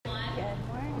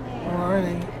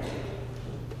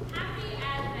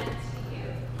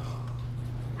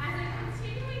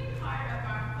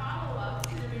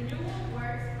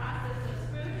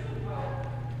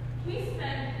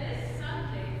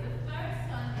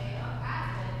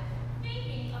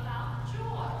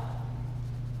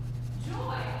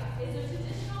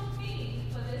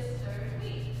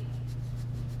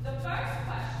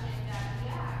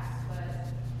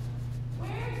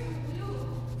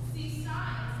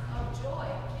of joy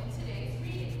in today's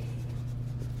readings.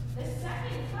 The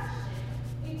second question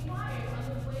inquires on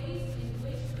the ways in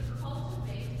which we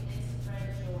cultivate and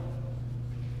spread joy.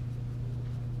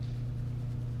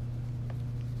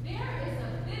 There is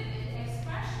a vivid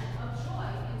expression of joy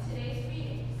in today's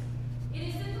readings. It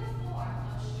is in the form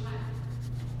of strength.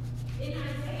 In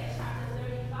Isaiah chapter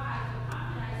 35, the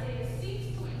prophet Isaiah seeks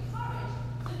to encourage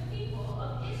the people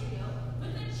of Israel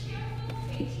with a cheerful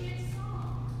patriot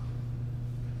song.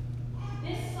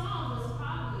 This song was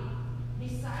probably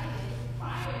recited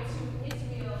prior to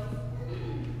Israel's,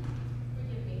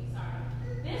 forgive me, sorry.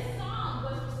 This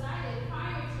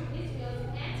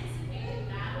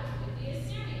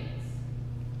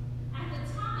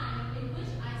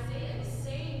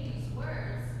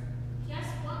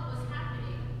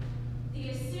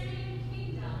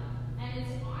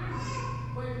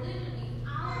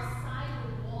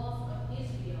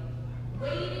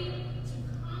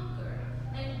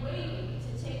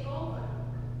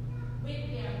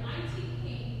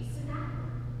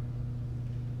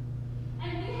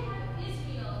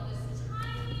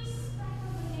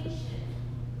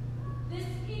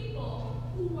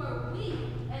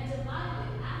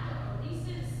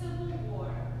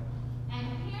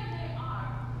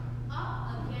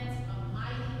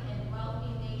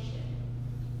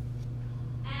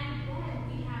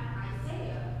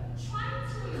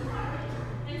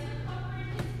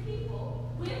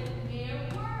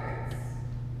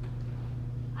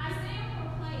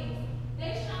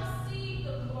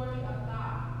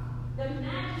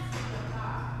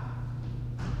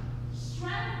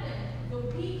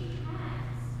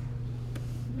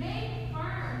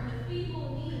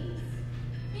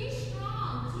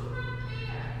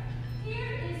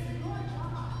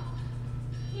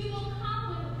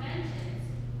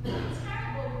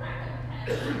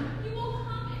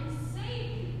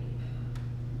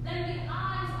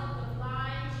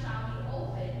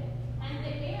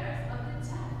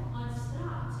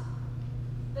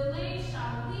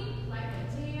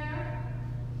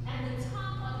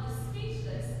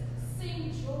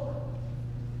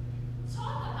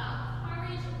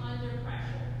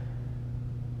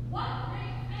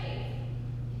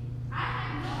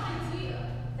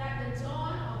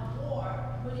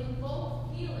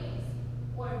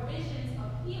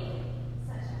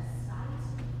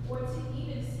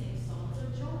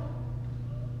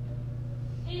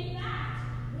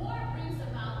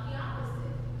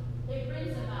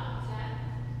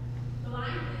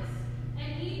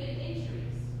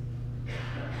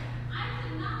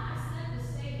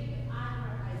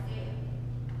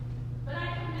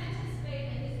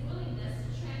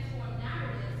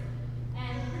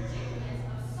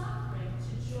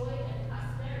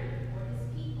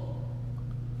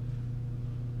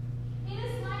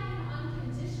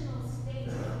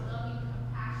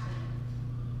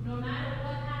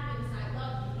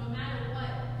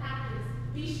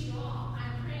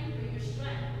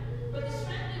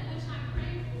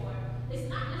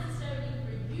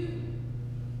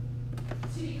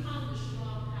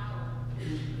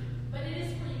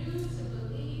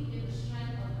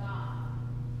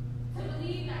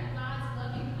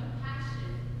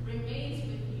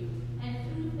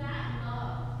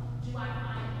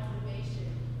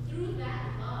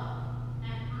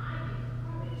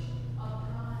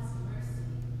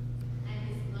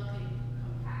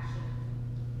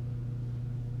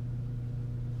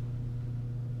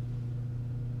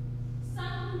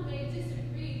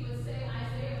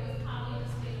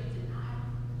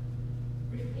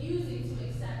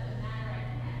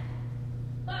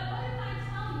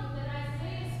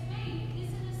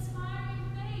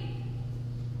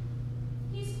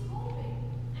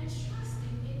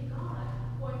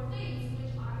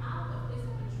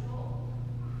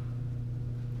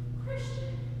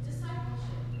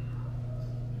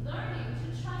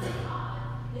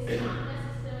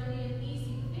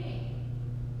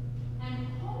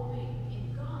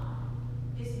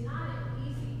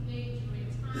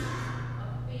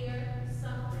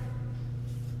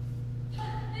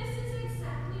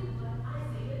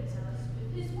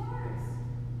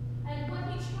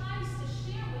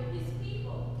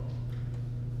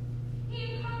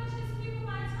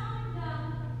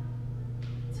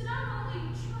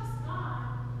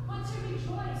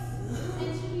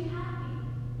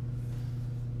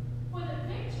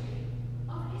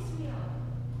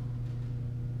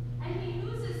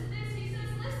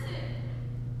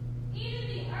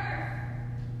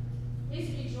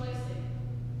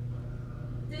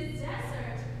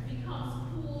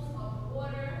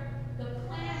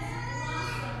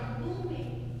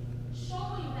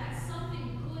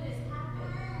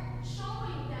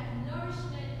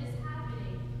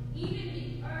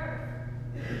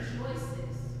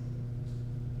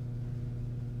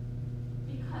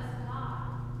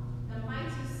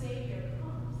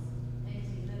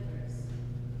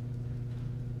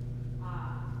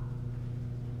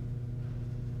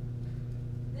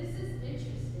This is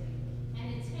interesting,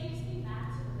 and it takes me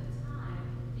back to the time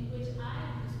in which I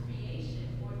use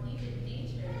creation or even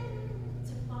nature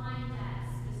to find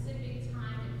that specific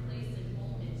time and place and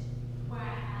moment where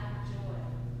I have joy.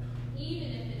 Even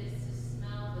if it is to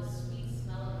smell the sweet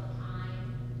smell of a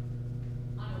pine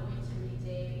on a wintry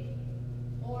day,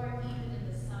 or even in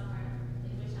the summer,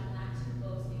 in which I'm not too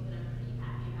boasting, but I'm pretty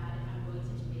happy about it. I'm going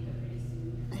to Jamaica pretty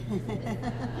soon.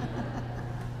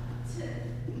 To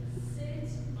sit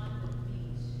on the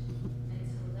beach and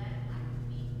to let my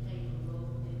feet grow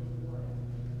in the water,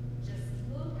 just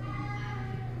looking at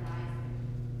the horizon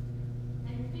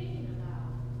and thinking about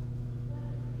what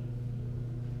a great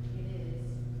feeling it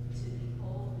is to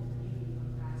behold the beauty of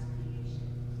God's creation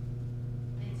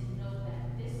and to know that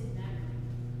this memory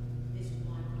is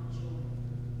one of joy.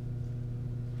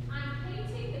 I'm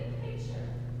painting the picture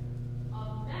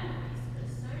of memories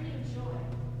concerning joy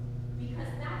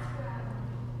because that's where I want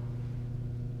to go.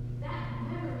 That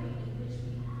memory in which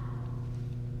we have,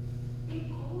 it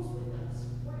goes with us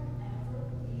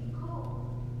wherever we go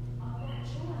of that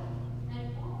joy.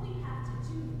 And all we have to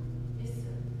do is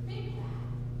to think back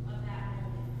of that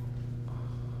moment.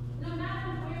 No matter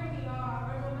where we are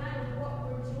or no matter what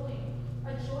we're doing,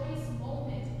 a joyous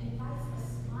moment invites a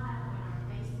smile on our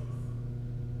faces.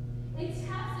 It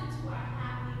taps into our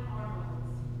happy hormones.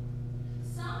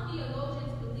 Some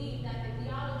theologians believe that the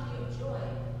theology of joy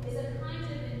is a kind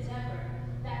of endeavor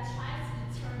that tries to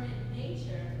determine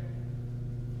nature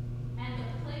and the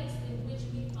place in which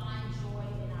we find joy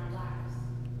in our lives.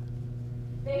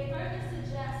 They further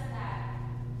suggest that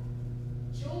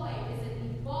joy is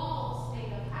an evolved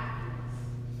state of happiness.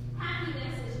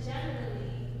 Happiness is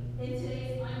generally, in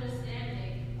today's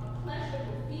understanding, a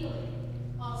pleasurable feeling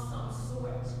of some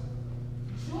sort.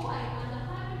 Joy, on the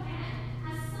other hand,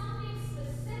 has something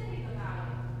specific about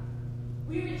it.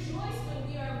 We rejoice when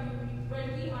we are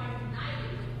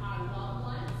united with our loved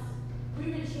ones. We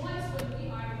rejoice when we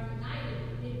are united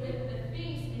with the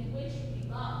things in which we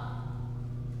love.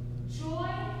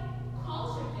 Joy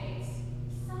cultivates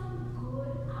some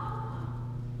good outcome.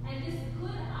 And this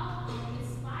good outcome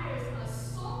inspires us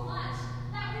so much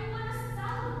that we want to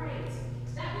celebrate,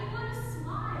 that we want to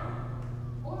smile,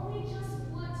 or we just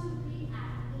want to be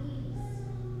at ease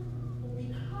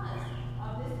because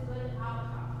of this good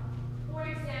outcome. For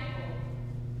example,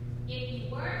 if you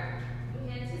work, you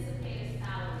anticipate a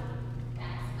salary.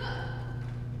 That's good.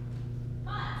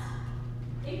 But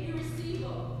if you receive a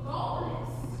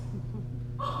bonus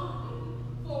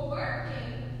for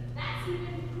working, that's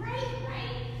even great,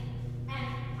 right? And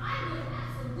I would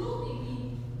absolutely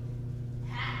be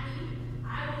happy.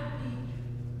 I would be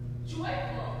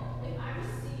joyful if I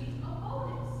received a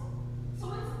bonus.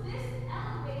 So it's this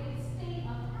elevated state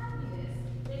of happiness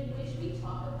in which we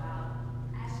talk about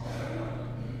as joy,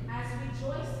 as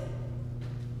rejoicing.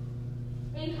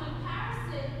 In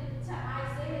comparison to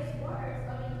Isaiah's words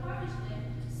of encouragement,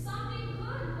 something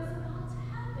good was about to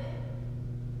happen.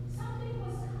 Something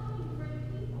was coming for the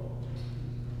people.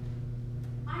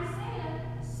 Isaiah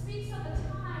speaks of a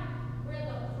time where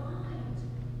the blind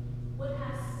would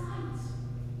have sight,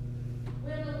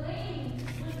 where the lame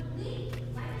would leap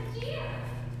like a deer.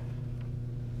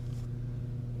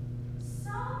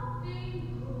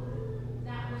 Something good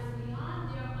that was beyond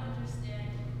their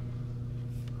understanding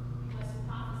was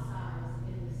prophesied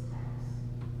in this text.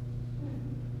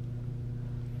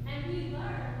 And we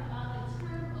learn about the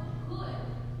term of good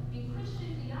in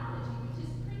Christian theology, which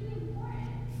is pretty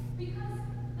important because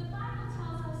the Bible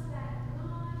tells us that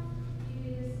God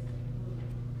is good.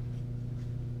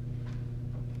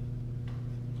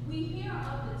 We hear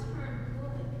of the term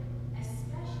good,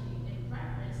 especially in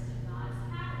reference to God's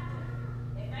character.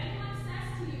 If anyone says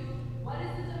to you, what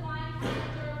is the divine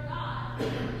character of God? The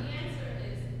answer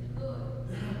is good.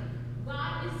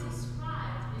 God is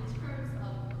described in terms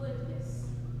of goodness.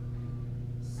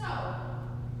 So,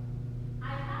 I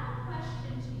have a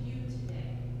question to you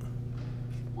today.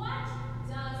 What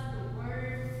does the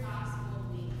word gospel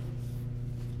mean?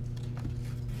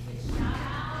 You can shout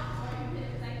out, or you can,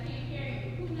 because I can't hear you.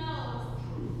 Who knows?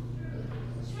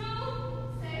 True.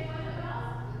 Say what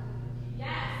else?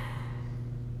 Yes.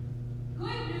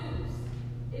 Good news.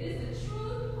 It is the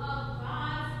truth of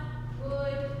God's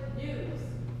good news.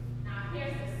 Now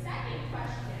here's the second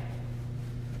question.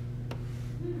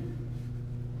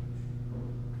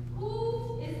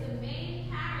 Who is the main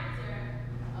character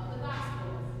of the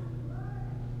gospel?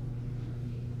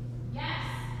 Yes,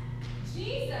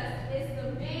 Jesus is the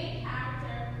main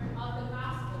character of the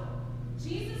gospel.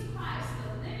 Jesus Christ, the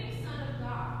living Son of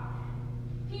God.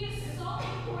 He is so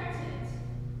important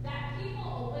that people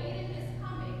awaited his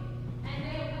coming, and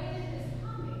they awaited his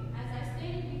coming, as I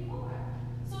stated before,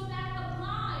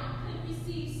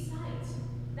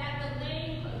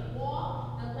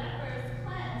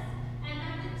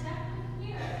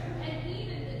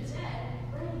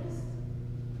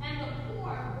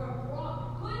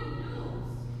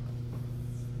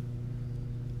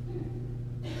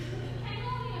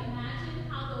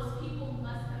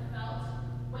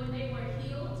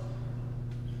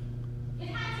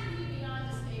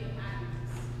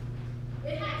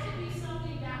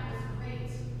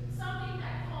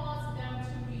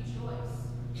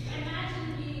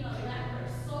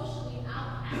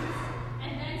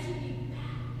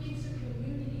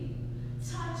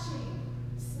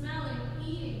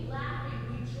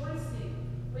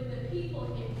 people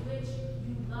in which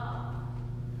you love.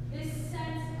 This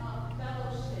sense of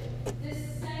fellowship, this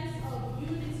sense of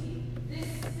unity, this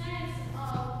sense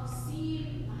of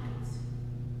seeing light,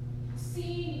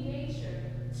 seeing nature,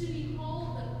 to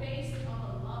behold the face of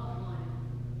a loved one.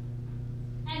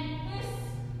 And this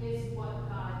is what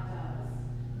God does.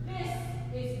 This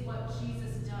is what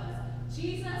Jesus does.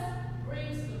 Jesus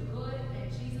brings the good,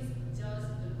 and Jesus does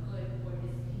the good for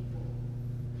his people.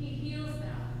 He heals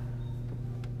them.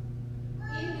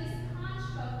 In this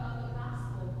construct of the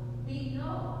gospel, we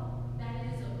know that it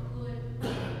is a good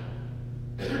thing.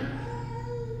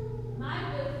 My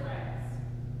good friends,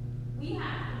 we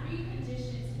have three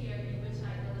conditions here in which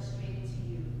I illustrated to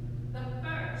you. The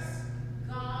first,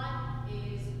 God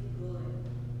is good.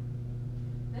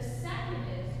 The second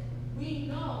is, we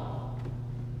know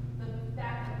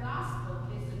that the gospel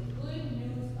is the good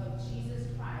news of Jesus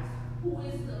Christ, who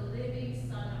is the living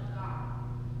Son of God.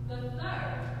 The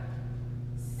third,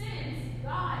 since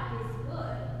God is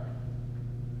good,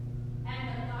 and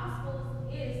the gospel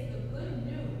is the good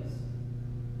news,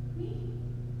 we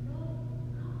know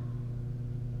God.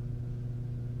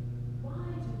 Why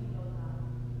do we know God?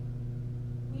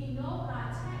 We know God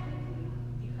technically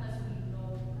because we know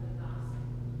the gospel.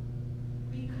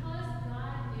 Because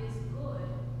God is good,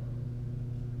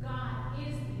 God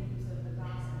is the news of the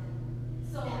gospel.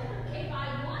 So if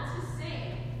I want to say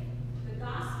the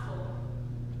gospel,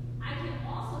 I can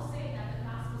also say that the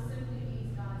gospel simply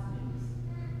means God's news.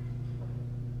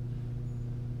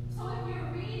 So if you're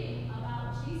reading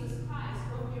about Jesus Christ,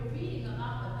 or if you're reading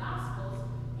about the gospels,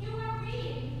 you are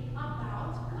reading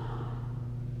about God.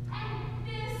 And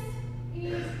this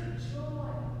is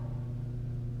joy.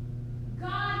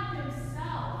 God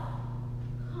himself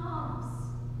comes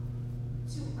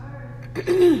to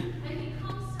earth